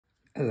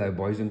Hello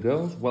boys and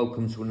girls,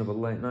 welcome to another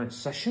late night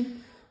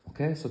session.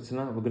 Okay, so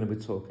tonight we're going to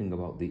be talking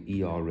about the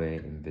ERA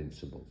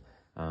Invincible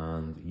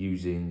and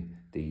using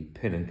the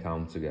pin and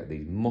cam to get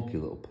these mucky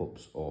little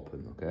pups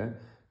open, okay?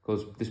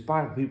 Because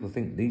despite people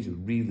think these are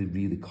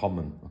really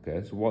common,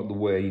 okay? So what the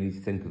way you need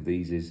to think of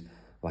these is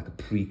like a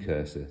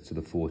precursor to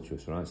the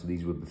Fortress, right? So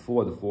these were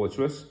before the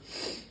Fortress.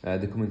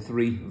 They come in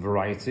three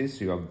varieties.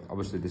 So you have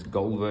obviously this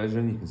gold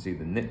version, you can see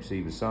the nips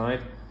either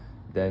side.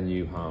 Then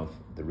you have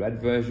the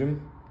red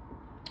version.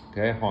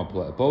 Okay, hard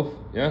plate above,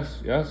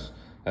 yes.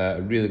 A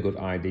really good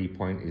ID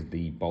point is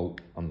the bolt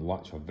and the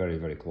latch are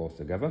very close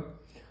together.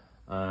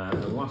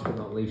 And last but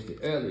not least, the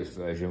earliest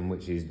version,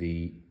 which is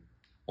the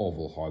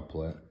oval hard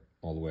plate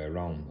all the way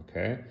around,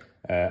 okay?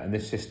 And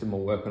this system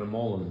will work on them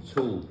all, and the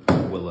tool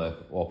will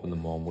open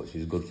them all, which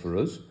is good for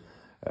us.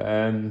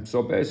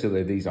 So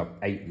basically, these have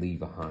 8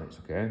 lever heights,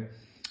 okay?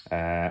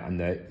 And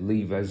the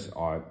levers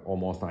are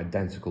almost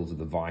identical to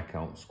the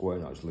Viscount square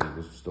notch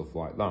levers and stuff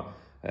like that.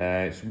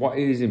 So what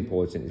is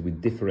important is we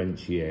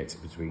differentiate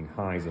between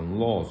highs and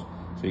lows.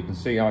 So you can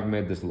see I've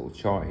made this little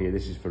chart here.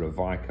 This is for a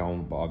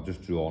Viscount, but I've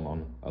just drawn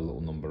on a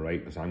little number 8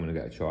 because I'm going to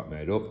get a chart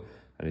made up.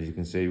 And as you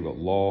can see, we've got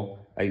low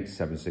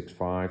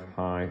 8765,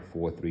 high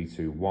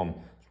 4321. So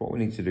what we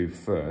need to do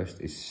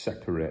first is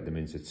separate them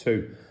into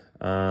 2.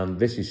 And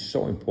this is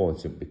so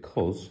important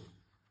because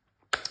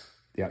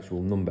the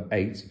actual number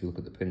 8, if you look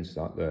at the pin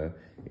start there,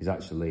 is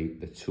actually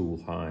the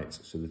tool height.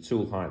 So the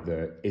tool height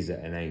there is at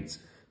an 8.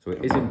 So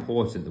it is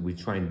important that we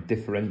try and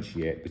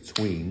differentiate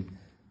between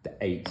the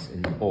 8s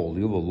and all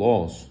the other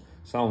laws.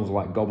 Sounds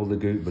like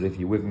gobbledygook, but if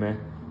you're with me,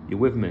 you're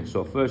with me.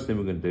 So first thing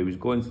we're going to do is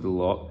go into the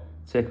lot,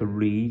 take a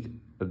read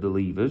of the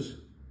levers.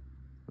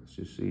 Let's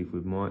just see if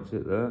we've marked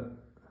it there.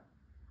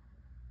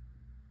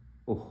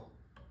 Oh,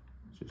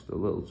 just a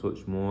little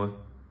touch more.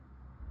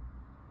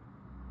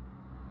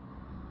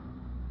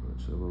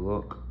 Let's have a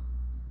look.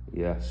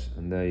 Yes,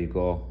 and there you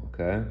go,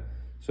 okay.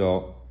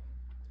 So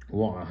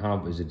what I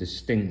have is a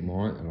distinct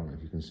mark, I don't know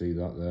if you can see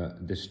that there,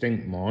 a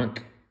distinct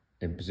mark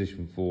in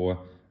position 4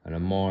 and a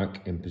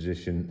mark in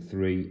position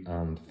 3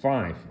 and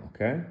 5,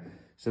 okay?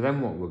 So then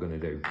what we're going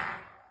to do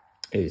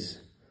is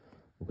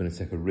we're going to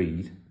take a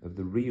read of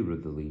the rear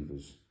of the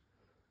levers,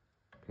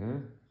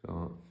 okay?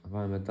 So have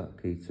I made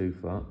that key too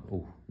far?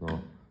 Oh,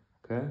 no,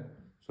 okay?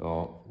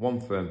 So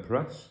one firm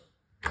press,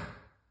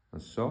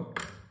 and so,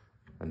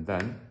 and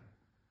then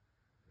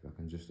if I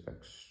can just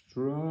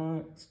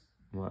extract.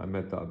 Might have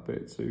made that a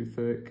bit too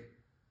thick.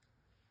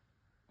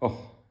 Oh,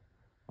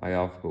 I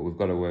have, but we've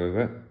got away with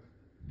it.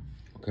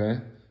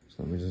 Okay, so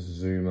let me just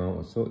zoom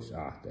out a touch.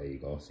 Ah, there you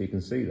go. So you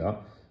can see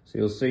that. So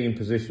you'll see in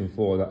position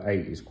 4 that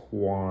 8 is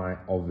quite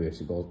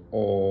obvious. It goes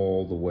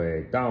all the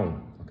way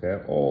down,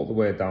 okay? All the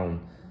way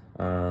down.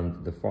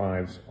 And the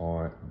 5s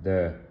are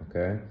there,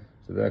 okay?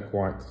 So they're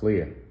quite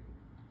clear.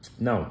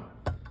 Now,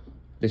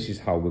 this is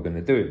how we're going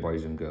to do it,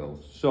 boys and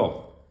girls.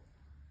 So,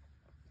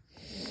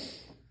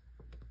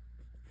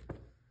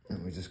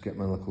 let me just get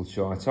my little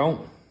chart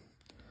out.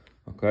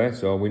 Okay,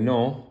 so we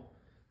know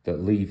that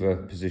lever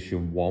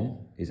position 1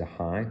 is a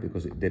high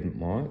because it didn't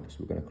mark, so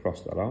we're going to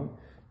cross that out.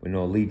 We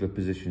know lever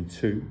position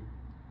 2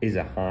 is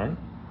a high,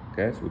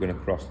 okay, so we're going to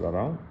cross that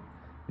out.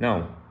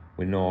 Now,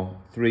 we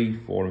know 3,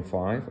 4 and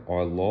 5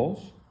 are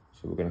lows,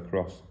 so we're going to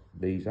cross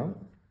these out.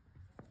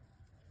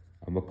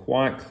 And we're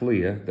quite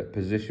clear that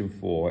position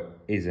 4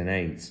 is an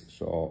 8,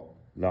 so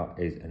that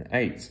is an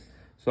 8.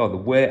 So the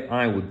way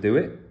I would do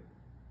it,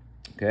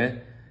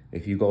 okay,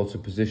 if you go to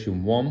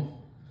position 1,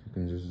 you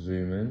can just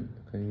zoom in.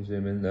 Can you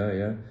zoom in there?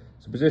 Yeah.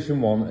 So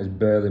position 1 is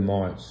barely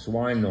marked. So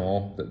I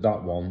know that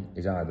that one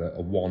is either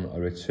a 1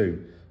 or a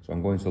 2. So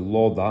I'm going to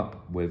load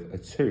that with a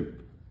 2.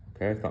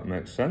 Okay, if that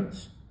makes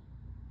sense.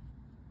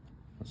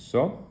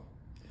 So.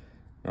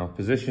 Now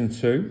position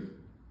 2.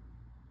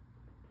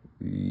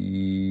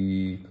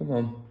 Come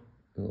on,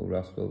 little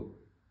rascal.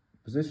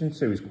 Position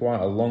 2 is quite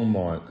a long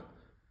mark,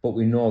 but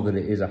we know that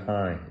it is a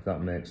high, if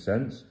that makes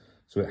sense.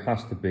 So it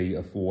has to be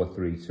a 4,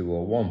 3, 2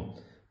 or 1.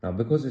 Now,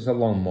 because it's a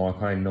long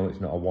mark, I know it's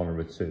not a 1 or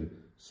a 2.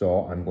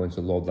 So I'm going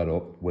to load that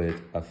up with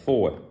a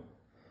 4.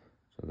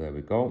 So there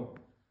we go.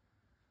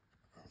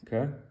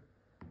 Okay.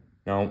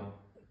 Now,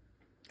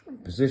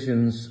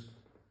 positions.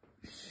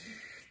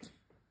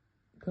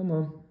 Come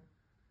on.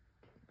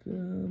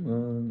 Come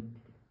on.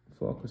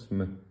 Focus for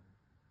me.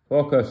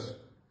 Focus.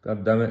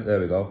 God damn it. There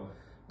we go.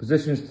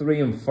 Positions 3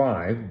 and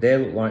 5, they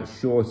look like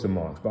shorter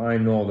marks, but I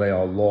know they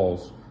are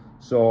lows.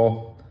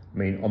 So, I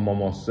mean, I'm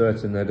almost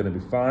certain they're going to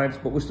be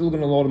 5s, but we're still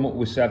going to load them up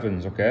with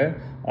 7s, okay?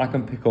 I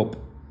can pick up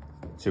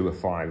to a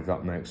 5, if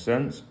that makes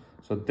sense.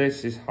 So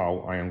this is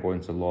how I am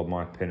going to load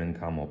my pin and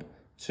cam up.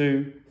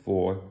 2,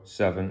 4,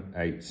 7,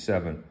 8,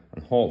 7.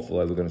 And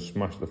hopefully we're going to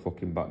smash the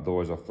fucking back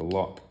doors off the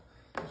lock.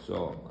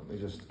 So let me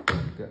just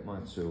get my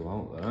tool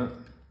out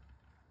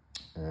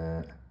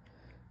there.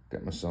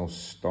 Get myself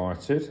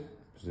started.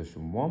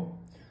 Position 1.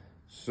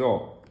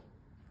 So,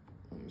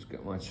 let's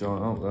get my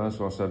chart out there.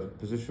 So I said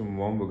position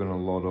 1, we're going to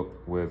load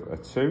up with a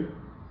 2.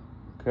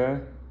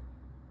 Okay.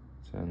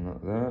 Turn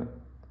that there.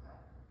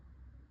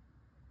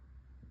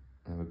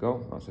 There we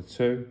go, that's a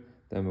 2.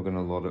 Then we're going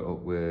to load it up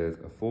with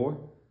a 4.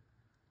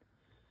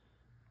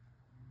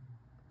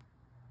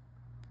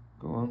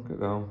 Go on,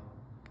 get down.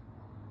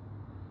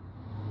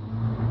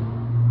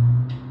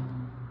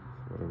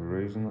 For whatever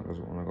reason, that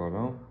doesn't want to go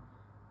down.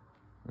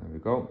 There we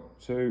go,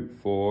 2,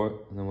 4,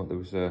 and then what do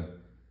we say?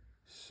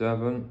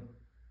 7.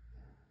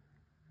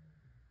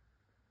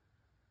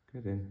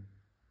 Get in.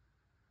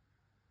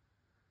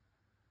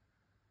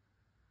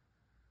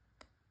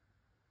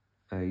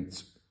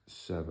 8,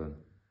 7.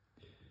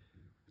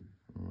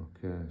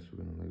 Okay, so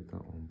we're going to leave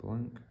that one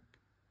blank.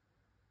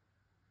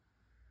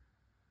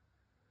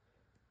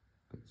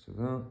 Get to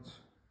that.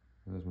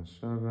 There's my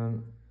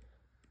 7.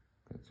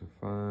 Get to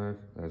 5.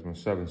 There's my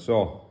 7.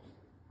 So,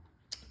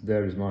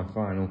 there is my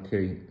final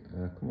key.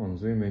 Come on,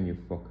 zoom in, you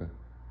fucker.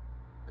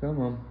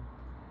 Come on.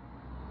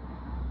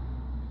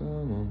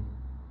 Come on.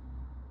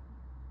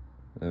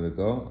 There we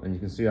go. And you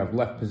can see I've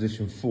left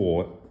position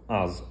 4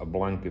 as a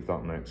blank, if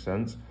that makes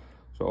sense.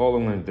 So all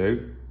I'm going to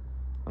do,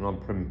 and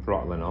I'm pretty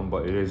prattling on,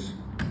 but it is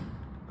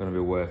going to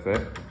be worth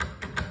it.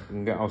 We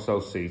can get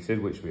ourselves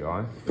seated, which we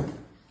are.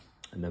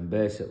 And then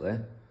basically,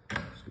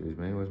 excuse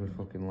me, where's my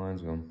fucking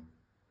lines gone?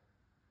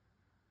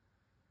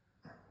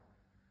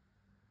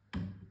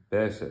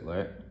 Basically,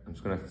 I'm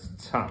just going to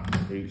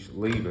tap each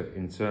lever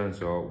in turn.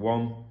 So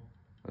 1,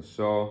 as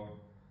so,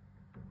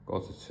 go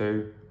to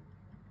 2.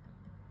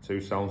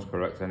 2 sounds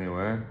correct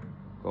anyway.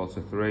 Go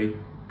to 3.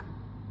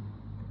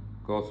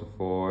 Go to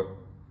 4.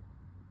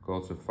 Go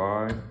to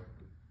 5.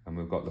 And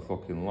we've got the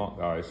fucking lock,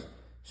 guys.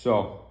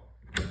 So,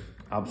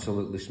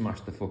 absolutely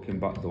smashed the fucking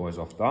back doors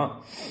off that.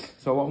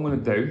 So what I'm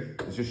going to do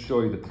is just show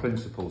you the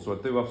principle. So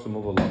I do have some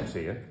other locks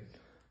here.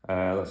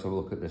 Let's have a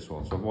look at this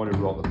one. So I've already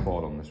wrote the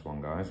code on this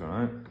one, guys,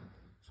 alright?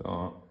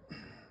 So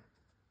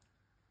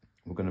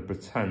we're going to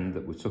pretend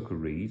that we took a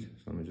read.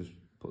 So let me just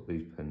put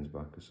these pins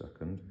back a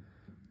second.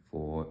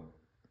 4.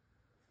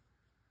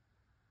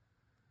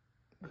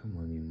 Come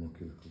on, you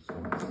mucky little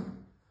thing.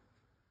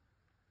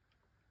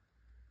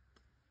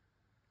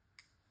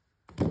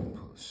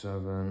 Put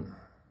 7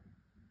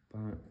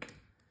 back.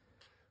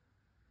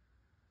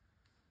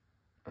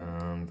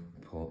 And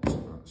put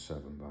that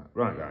 7 back.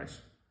 Right,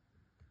 guys.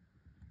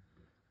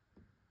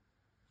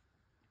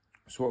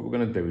 So what we're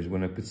going to do is we're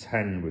going to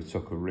pretend we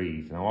took a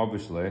read. Now,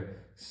 obviously,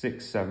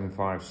 6, 7,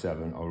 5,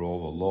 7 are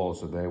all the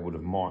laws, so they would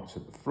have marked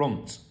at the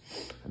front.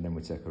 And then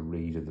we take a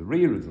read at the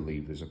rear of the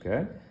levers,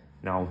 okay?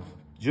 Now,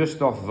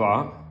 just off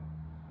that,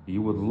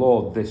 you would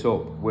load this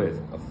up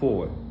with a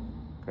 4,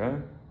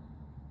 okay?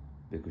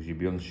 Because you'd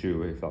be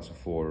unsure if that's a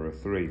 4 or a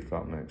 3, if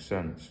that makes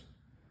sense.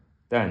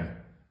 Then,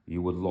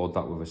 you would load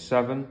that with a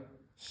 7,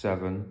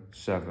 7,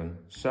 7,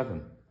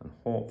 7. And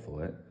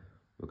hopefully,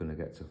 we're going to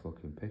get to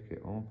fucking pick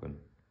it open.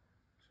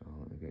 So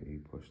let me get you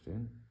pushed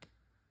in.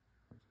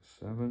 That's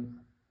a 7.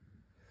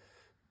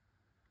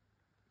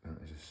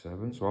 That is a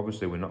 7. So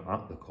obviously we're not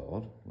at the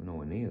chord. We're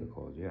nowhere near the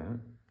chord yet.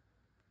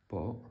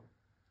 But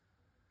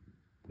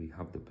we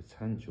have the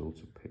potential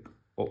to pick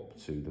up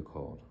to the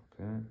chord.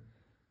 Okay.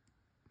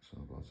 So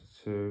go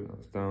to 2,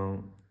 that's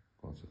down.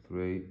 Go to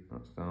 3,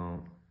 that's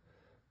down.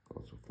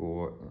 Go to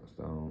 4, that's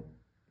down.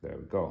 There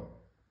we go.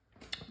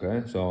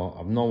 Okay, so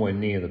I'm nowhere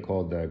near the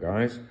chord there,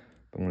 guys.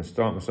 I'm going to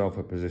start myself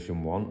at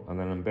position 1, and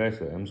then I'm just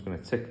going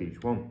to tick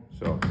each one.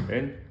 So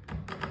in,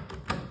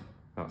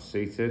 that's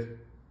seated.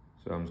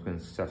 So I'm just going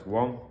to test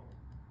 1,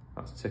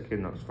 that's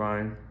ticking, that's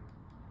fine.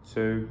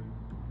 2,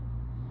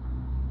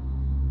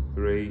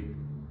 3,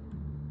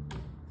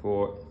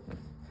 4.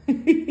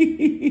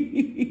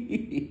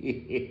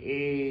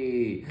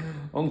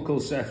 Uncle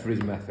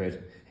Sethry's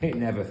method. It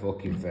never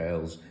fucking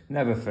fails.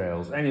 Never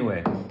fails.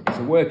 Anyway, it's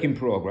a work in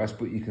progress,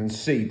 but you can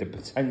see the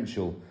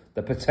potential,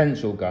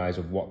 guys,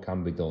 of what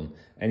can be done.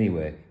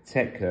 Anyway,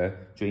 take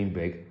care, dream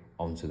big,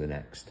 on to the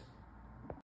next.